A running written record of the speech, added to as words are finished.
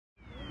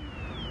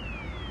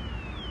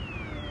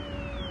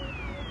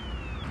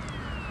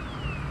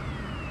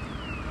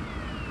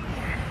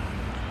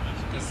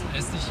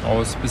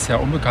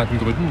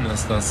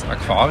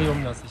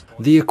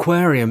The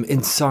aquarium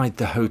inside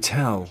the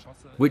hotel,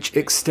 which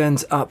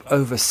extends up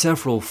over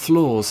several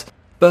floors,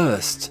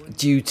 burst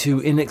due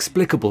to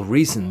inexplicable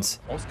reasons.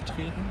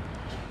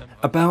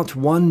 About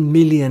 1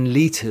 million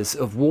litres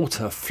of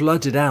water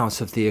flooded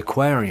out of the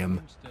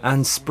aquarium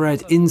and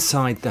spread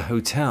inside the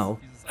hotel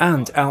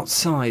and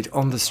outside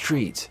on the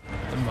street.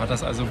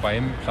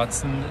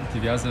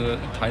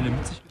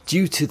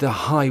 Due to the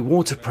high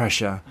water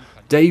pressure,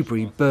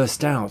 debris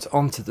burst out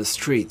onto the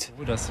street.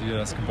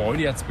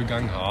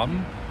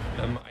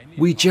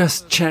 We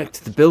just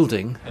checked the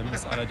building.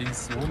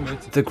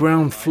 The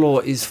ground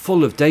floor is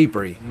full of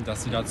debris.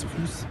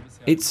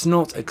 It's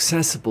not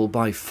accessible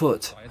by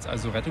foot,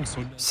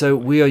 so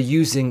we are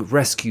using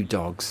rescue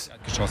dogs.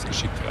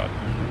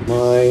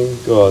 Mein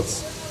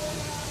Gott.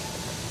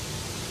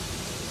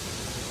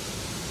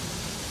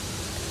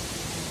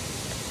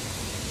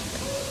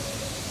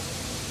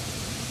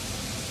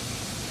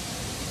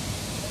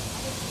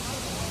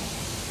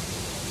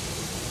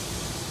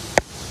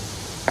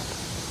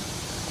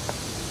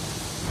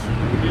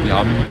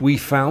 We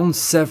found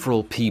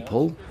several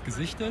people.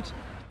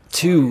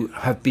 2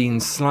 have been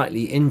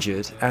slightly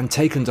injured and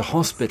taken to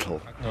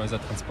hospital.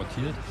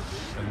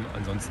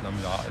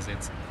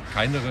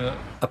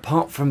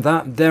 Apart from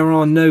that, there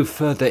are no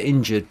further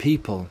injured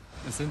people.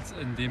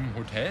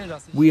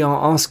 We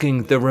are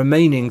asking the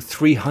remaining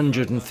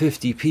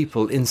 350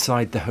 people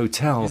inside the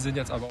hotel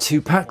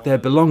to pack their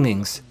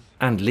belongings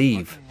and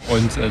leave.